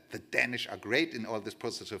on that. The Danish are great in all this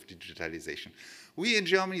process of digitalization. We in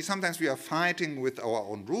Germany, sometimes we are fighting with our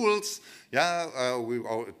own rules. Yeah, we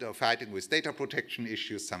are fighting with data protection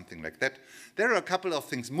issues, something like that. There are a couple of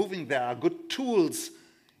things moving. There are good tools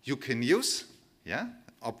you can use, yeah,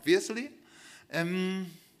 obviously.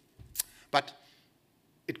 But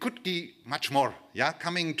it could be much more, yeah,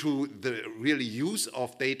 coming to the really use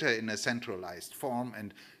of data in a centralized form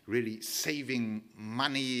and really saving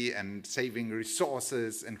money and saving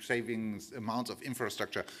resources and saving amounts of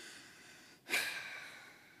infrastructure.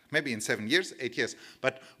 Maybe in 7 years, 8 years.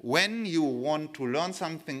 But when you want to learn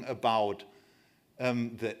something about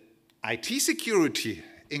the IT security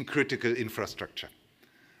in critical infrastructure,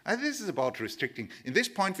 this is about restricting. In this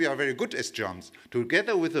point, we are very good as Germans.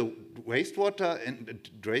 Together with the wastewater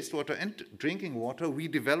and drinking water, we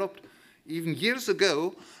developed even years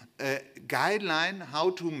ago a guideline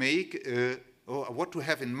how to make or what to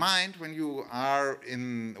have in mind when you are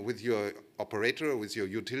with your operator or with your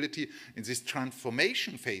utility in this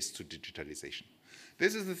transformation phase to digitalization.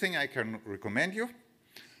 This is the thing I can recommend you.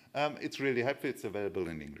 It's really helpful. It's available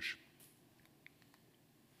in English.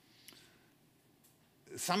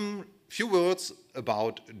 Some few words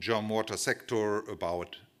about German water sector,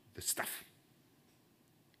 about the stuff.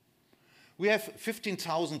 We have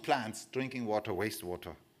 15,000 plants, drinking water,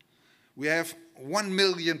 wastewater. We have 1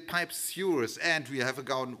 million pipes, sewers, and we have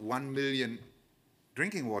around 1 million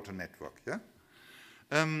drinking water network. Yeah?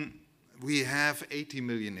 We have 80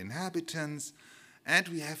 million inhabitants, and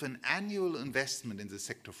we have an annual investment in the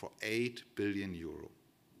sector for 8 billion euro.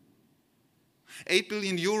 8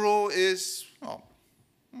 billion euro is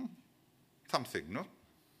something, no?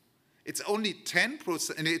 It's only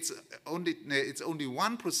 10%, and it's only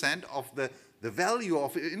 1% of the value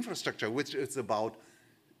of infrastructure, which is about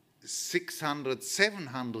 600,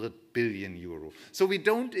 700 billion euro. So we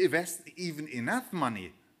don't invest even enough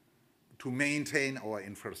money to maintain our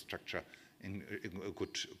infrastructure in a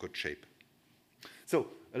good shape. So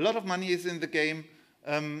a lot of money is in the game.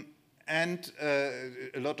 And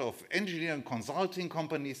a lot of engineering consulting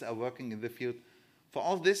companies are working in the field. For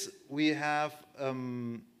all this, we have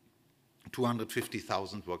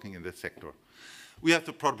 250,000 working in the sector. We have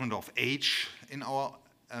the problem of age in our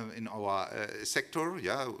sector.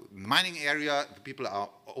 Yeah, in the mining area, the people are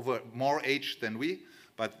over more age than we.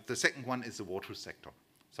 But the second one is the water sector.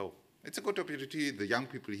 So it's a good opportunity. The young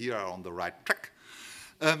people here are on the right track.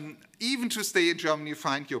 Even to stay in Germany,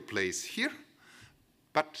 find your place here.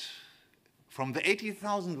 But from the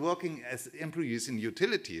 80,000 working as employees in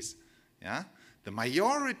utilities, yeah, the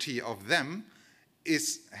majority of them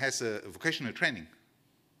has a vocational training.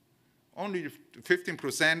 Only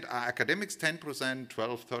 15% are academics, 10%,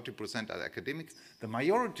 12, 30% are academics. The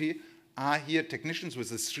majority are here technicians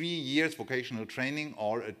with a 3 years vocational training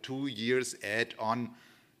or a 2 years add-on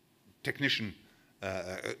technician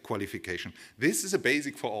qualification. This is a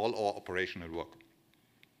basic for all our operational work.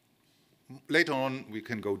 Later on, we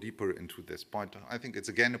can go deeper into this point. I think it's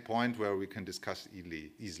again a point where we can discuss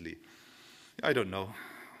easily. I don't know,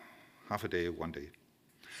 half a day, 1 day.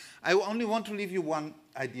 I only want to leave you one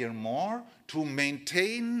idea more. To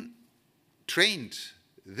maintain trained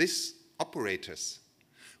these operators,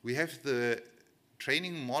 we have the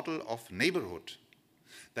training model of neighborhood.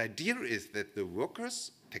 The idea is that the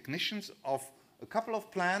workers, technicians of a couple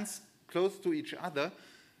of plants close to each other,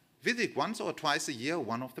 visit once or twice a year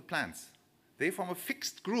one of the plants. They form a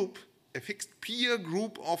fixed group, a fixed peer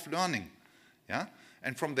group of learning. Yeah?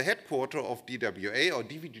 And from the headquarters of DWA or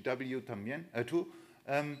DVGW también, too,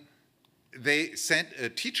 they send a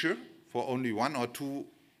teacher for only 1 or 2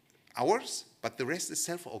 hours, but the rest is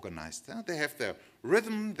self-organized. Yeah? They have their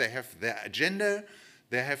rhythm, they have their agenda,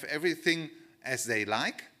 they have everything as they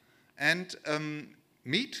like, and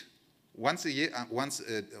meet once a year,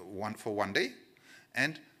 for 1 day,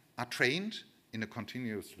 and are trained in a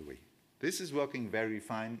continuous way. This is working very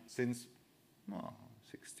fine since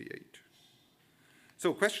 68.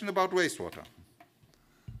 So, question about wastewater.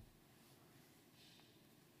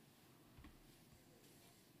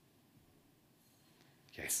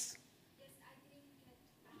 Yes. Yes, I didn't get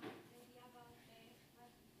the idea about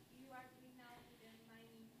what you are doing now with the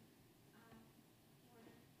mining water.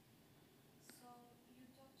 So you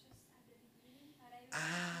talked just at the beginning, but I don't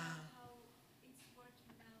know how it's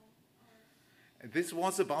working now. This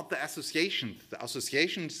was about the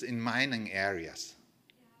associations in mining areas.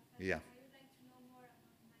 Yeah. Yeah. I would like to know more about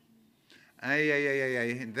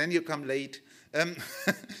mining. Yeah. Then you come late.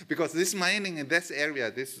 Because this mining in this area,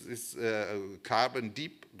 this is carbon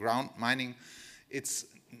deep ground mining, it's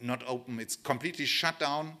not open, it's completely shut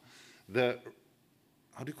down. The,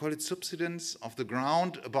 how do you call it, subsidence of the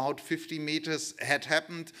ground, about 50 meters had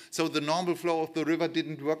happened, so the normal flow of the river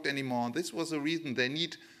didn't work anymore. This was the reason they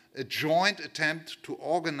need a joint attempt to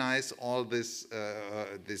organize all this,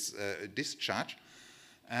 discharge.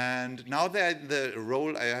 And now they're in the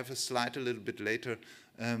role, I have a slide a little bit later,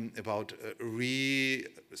 about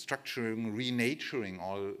restructuring, renaturing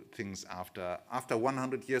all things after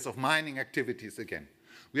 100 years of mining activities again.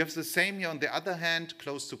 We have the same here on the other hand,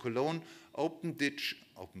 close to Cologne, open ditch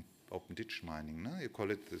mining, no? You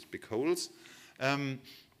call it these big holes,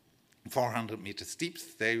 400 meters deep.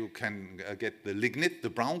 There you can get the lignite, the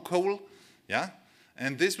brown coal, yeah?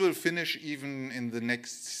 And this will finish even in the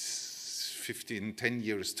next 10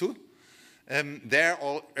 years too. There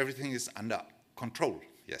everything is under control,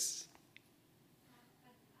 yes. But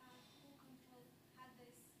who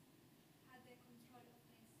had the control of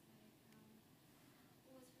this?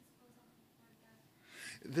 Who was responsible for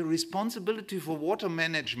that? The responsibility for water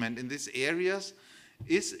management in these areas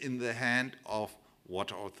is in the hand of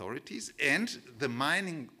water authorities and the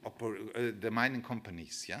mining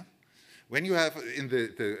companies, yeah? When you have in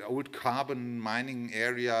the old carbon mining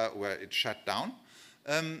area where it shut down,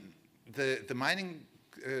 the mining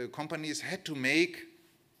companies had to make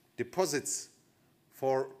deposits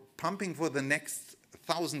for pumping for the next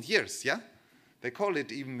 1,000 years, yeah? They call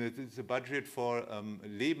it even, it's a budget for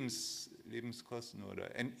Lebenskosten oder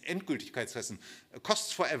Endgültigkeitskosten,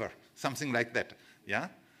 costs forever, something like that, yeah?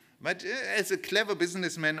 But as a clever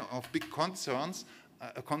businessman of big concerns,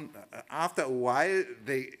 after a while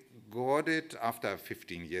they got it, after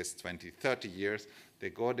 15 years, 20, 30 years, they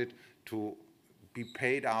got it to be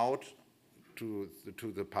paid out to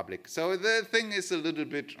the public. So the thing is a little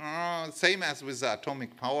bit same as with the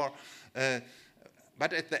atomic power,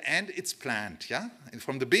 but at the end it's planned, yeah? And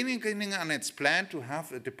from the beginning on it's planned to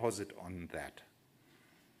have a deposit on that.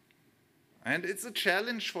 And it's a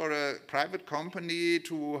challenge for a private company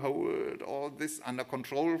to hold all this under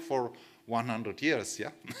control for 100 years,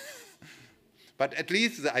 yeah? But at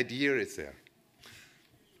least the idea is there.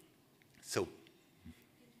 So,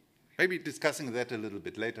 Maybe discussing that a little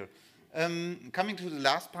bit later. Coming to the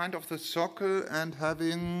last point of the circle and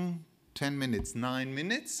having 10 minutes, 9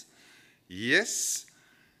 minutes. Yes,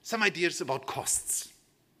 some ideas about costs.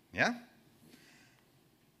 Yeah?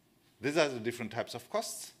 These are the different types of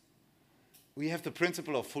costs. We have the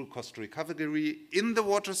principle of full cost recovery in the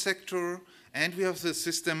water sector, and we have the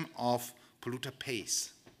system of polluter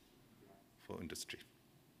pays for industry.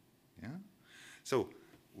 Yeah? So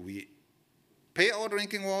we pay our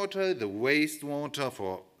drinking water. The wastewater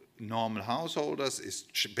for normal householders is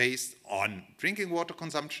based on drinking water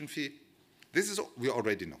consumption fee. This is we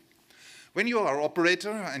already know. When you are an operator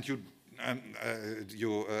and you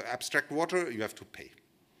abstract water, you have to pay.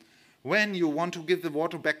 When you want to give the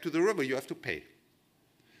water back to the river, you have to pay.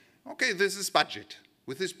 Okay, this is budget.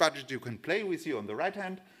 With this budget, you can play with you on the right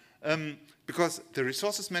hand, because the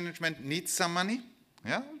resources management needs some money.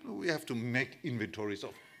 Yeah, we have to make inventories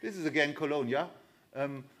of. This is again Cologne, yeah.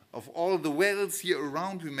 Of all the wells here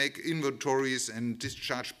around, we make inventories and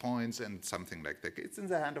discharge points and something like that. It's in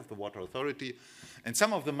the hand of the water authority, and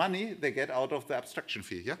some of the money they get out of the abstraction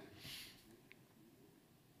fee. Yeah.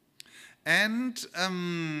 And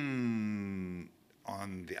on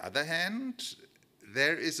the other hand,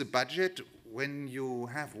 there is a budget when you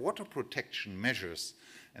have water protection measures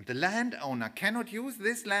and the landowner cannot use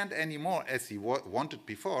this land anymore as he wanted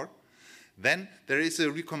before, then there is a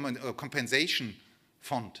compensation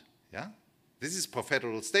fund. Yeah? This is per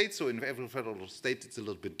federal state, so in every federal state it's a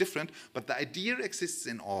little bit different, but the idea exists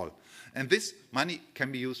in all. And this money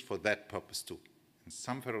can be used for that purpose too. In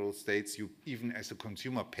some federal states, you even as a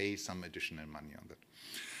consumer pay some additional money on that.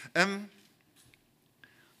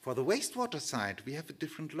 For the wastewater side, we have a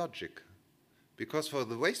different logic. Because for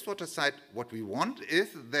the wastewater side, what we want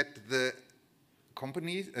is that the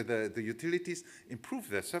companies, the utilities improve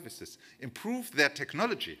their services, improve their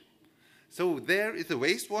technology. So there is a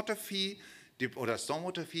wastewater fee or a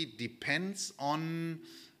stormwater fee depends on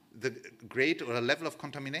the grade or level of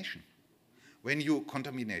contamination. When you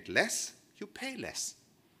contaminate less, you pay less.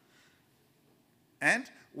 And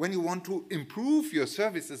when you want to improve your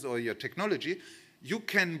services or your technology, you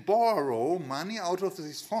can borrow money out of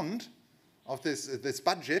this fund, of this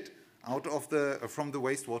budget, from the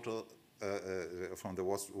wastewater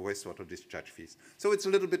discharge fees. So it's a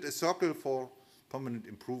little bit a circle for permanent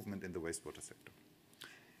improvement in the wastewater sector.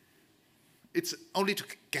 It's only to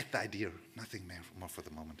get the idea, nothing more for the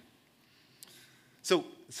moment. So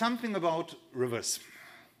something about rivers.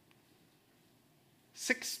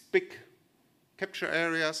 6 big capture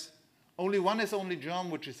areas. Only one is only German,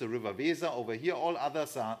 which is the River Weser over here. All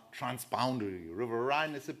others are transboundary. River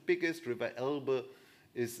Rhine is the biggest. River Elbe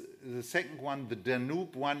is the second one. The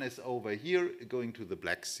Danube one is over here, going to the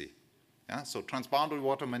Black Sea. Yeah? So transboundary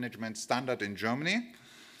water management standard in Germany.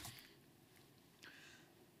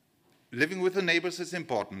 Living with the neighbors is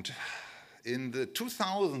important. In the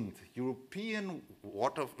 2000, the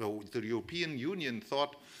European Union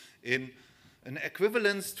thought in an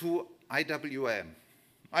equivalence to IWM.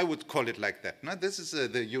 I would call it like that. Now, this is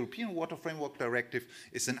the European Water Framework Directive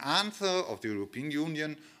is an answer of the European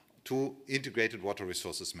Union to integrated water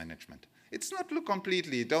resources management. It's not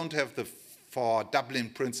completely, don't have the 4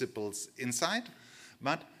 Dublin principles inside,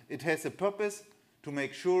 but it has a purpose to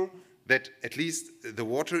make sure that at least the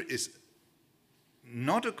water is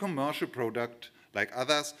not a commercial product like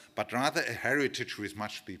others, but rather a heritage which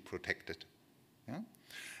must be protected. Yeah?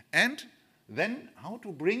 And then how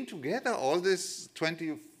to bring together all this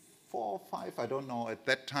 24, 5, I don't know, at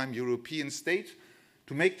that time, European states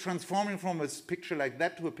to make transforming from a picture like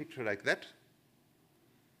that to a picture like that.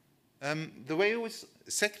 The way was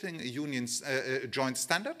setting a joint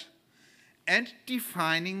standard and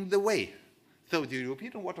defining the way. So the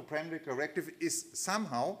European Water Framework Directive is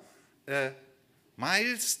somehow a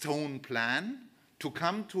milestone plan to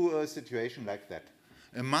come to a situation like that.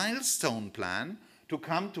 A milestone plan to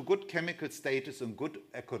come to good chemical status and good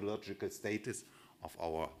ecological status of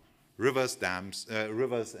our rivers, dams,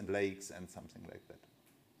 rivers and lakes and something like that.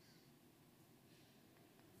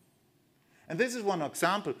 And this is one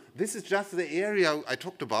example. This is just the area I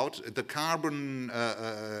talked about, the carbon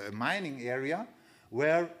mining area,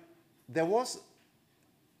 where there was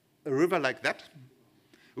a river like that,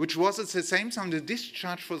 which was at the same time the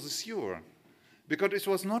discharge for the sewer, because it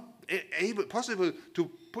was not possible to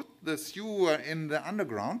put the sewer in the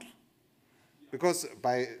underground, because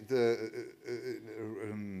by the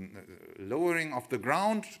lowering of the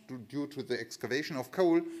ground due to the excavation of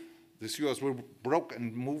coal, the sewers were broke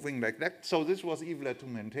and moving like that. So this was easier to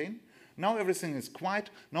maintain. Now everything is quiet.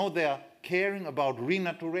 Now they are caring about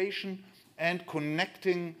renaturation and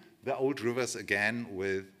connecting the old rivers again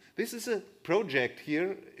with. This is a project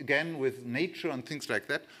here, again with nature and things like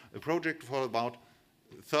that, a project for about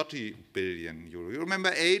 30 billion euro. You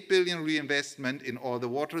remember 8 billion reinvestment in all the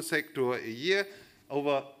water sector a year,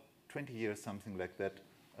 over 20 years, something like that.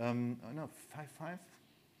 No, five?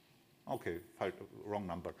 Okay, wrong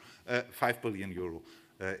number. 5 billion euro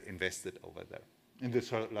invested over there in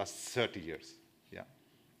the last 30 years. Yeah.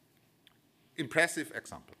 Impressive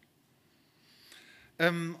example.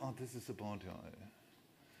 This is about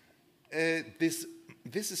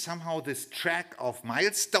this is somehow this track of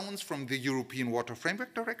milestones from the European Water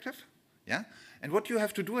Framework Directive. Yeah? And what you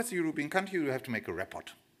have to do as a European country, you have to make a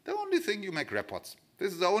report. The only thing you make reports.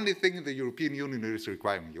 This is the only thing the European Union is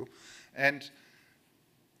requiring you. And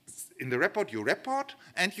in the report, you report,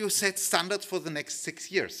 and you set standards for the next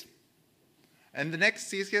 6 years. And the next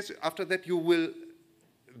 6 years, after that,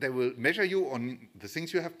 they will measure you on the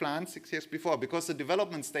things you have planned 6 years before, because the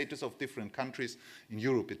development status of different countries in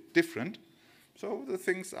Europe is different. So the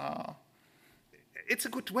things are, it's a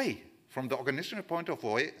good way. From the organizational point of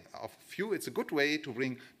view, it's a good way to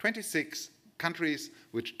bring 26 countries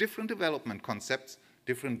with different development concepts,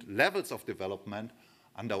 different levels of development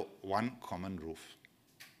under one common roof.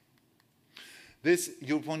 This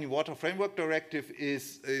European Water Framework Directive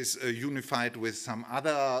is unified with some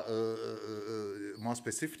other more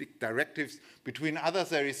specific directives. Between others,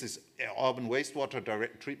 there is this Urban Wastewater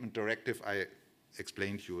Treatment Directive I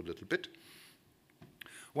explained to you a little bit.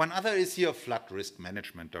 One other is here Flood Risk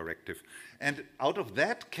Management Directive. And out of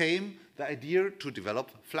that came the idea to develop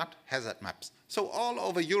flood hazard maps. So all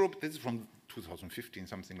over Europe, this is from 2015,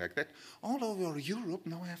 something like that, all over Europe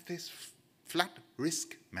now have these flood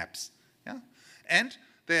risk maps. Yeah? And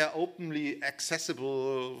they are openly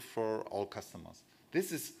accessible for all customers.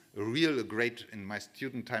 This is a real great, in my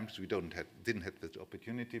student times, we didn't have this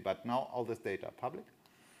opportunity, but now all this data are public.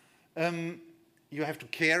 You have to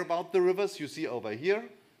care about the rivers, you see over here,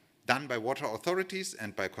 done by water authorities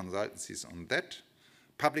and by consultancies on that.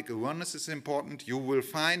 Public awareness is important. You will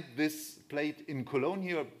find this plate in Cologne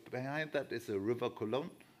here. Behind that is a river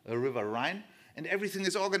Cologne, a river Rhine. And everything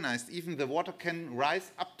is organized. Even the water can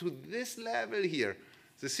rise up to this level here.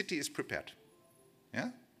 The city is prepared.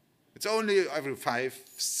 Yeah? It's only every 5,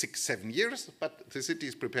 6, 7 years, but the city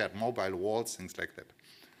is prepared. Mobile walls, things like that.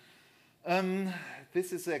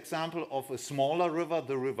 This is an example of a smaller river,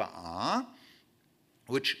 the River Ahr,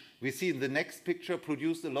 which we see in the next picture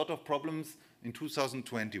produced a lot of problems in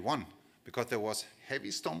 2021 because there was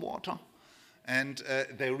heavy storm water and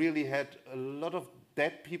they really had a lot of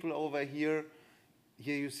dead people over here.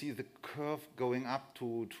 Here you see the curve going up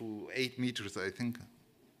to 8 meters, I think.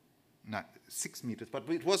 No, 6 meters, but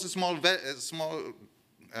it was a small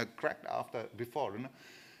crack before. You know?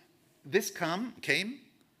 This came.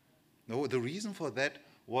 No, the reason for that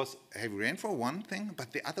was heavy rainfall, one thing,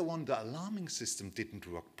 but the other one, the alarming system didn't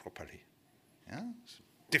work properly. Yeah? So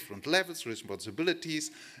different levels, responsibilities,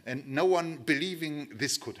 and no one believing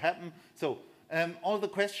this could happen. So all the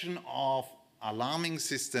question of alarming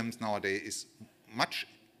systems nowadays is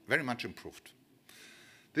very much improved.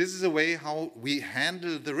 This is a way how we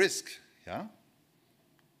handle the risk. Yeah?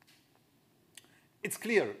 It's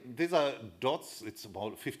clear. These are dots. It's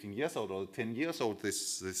about 15 years old or 10 years old,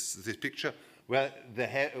 this picture, where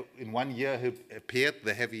in 1 year appeared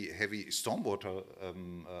the heavy stormwater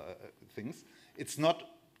things. It's not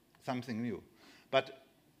something new. But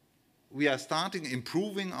we are starting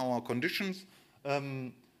improving our conditions,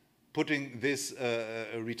 putting these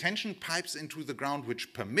retention pipes into the ground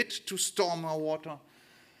which permit to store more water.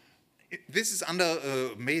 This is under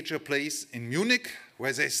a major place in Munich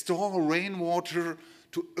where they store rainwater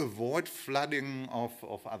to avoid flooding of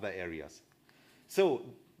other areas. So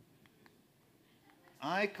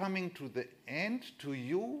I coming to the end to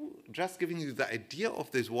you, just giving you the idea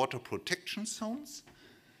of these water protection zones.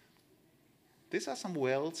 These are some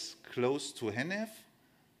wells close to Hennef,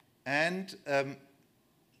 and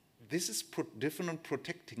this is different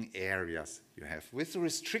protecting areas you have with the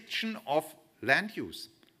restriction of land use.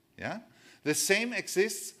 Yeah, the same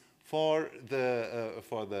exists for the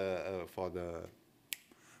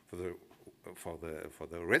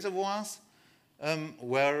reservoirs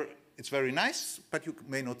where it's very nice, but you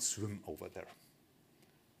may not swim over there.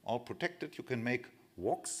 All protected, you can make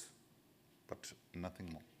walks, but nothing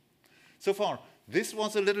more. So far, this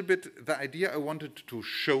was a little bit the idea I wanted to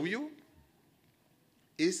show you.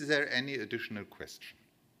 Is there any additional question?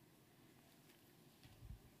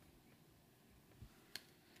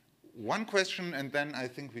 One question, and then I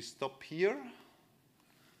think we stop here.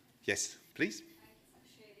 Yes, please. Thanks for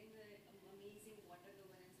sharing the amazing water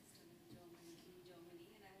governance system in Germany,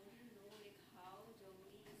 and I wanted to know how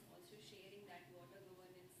Germany is also sharing that water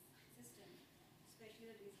governance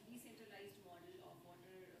decentralized model of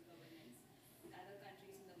water governance in other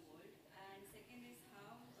countries in the world? And second is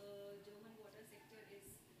how German water sector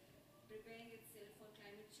is preparing itself for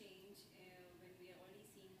climate change when we are already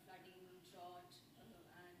seeing flooding, drought, and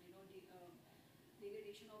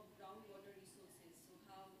degradation of groundwater resources. So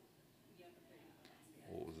how we are preparing for that?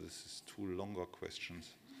 Oh, this is two longer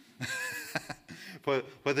questions.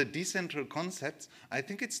 For the decentral concepts, I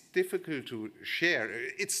think it's difficult to share.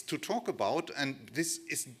 It's to talk about, and this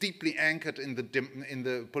is deeply anchored in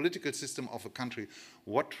the political system of a country,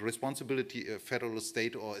 what responsibility a federal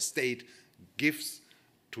state or a state gives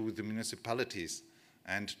to the municipalities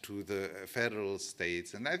and to the federal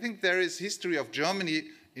states. And I think there is history of Germany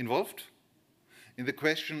involved in the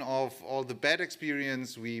question of all the bad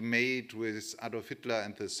experience we made with Adolf Hitler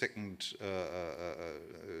and the Second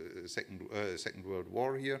World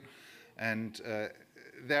War here. And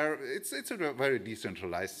it's a very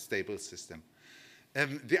decentralized, stable system.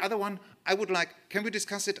 The other one, I would like, can we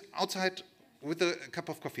discuss it outside with a cup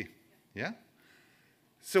of coffee? Yeah?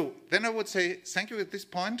 So then I would say thank you at this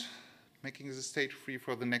point, making the stage free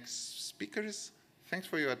for the next speakers. Thanks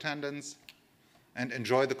for your attendance, and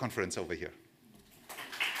enjoy the conference over here.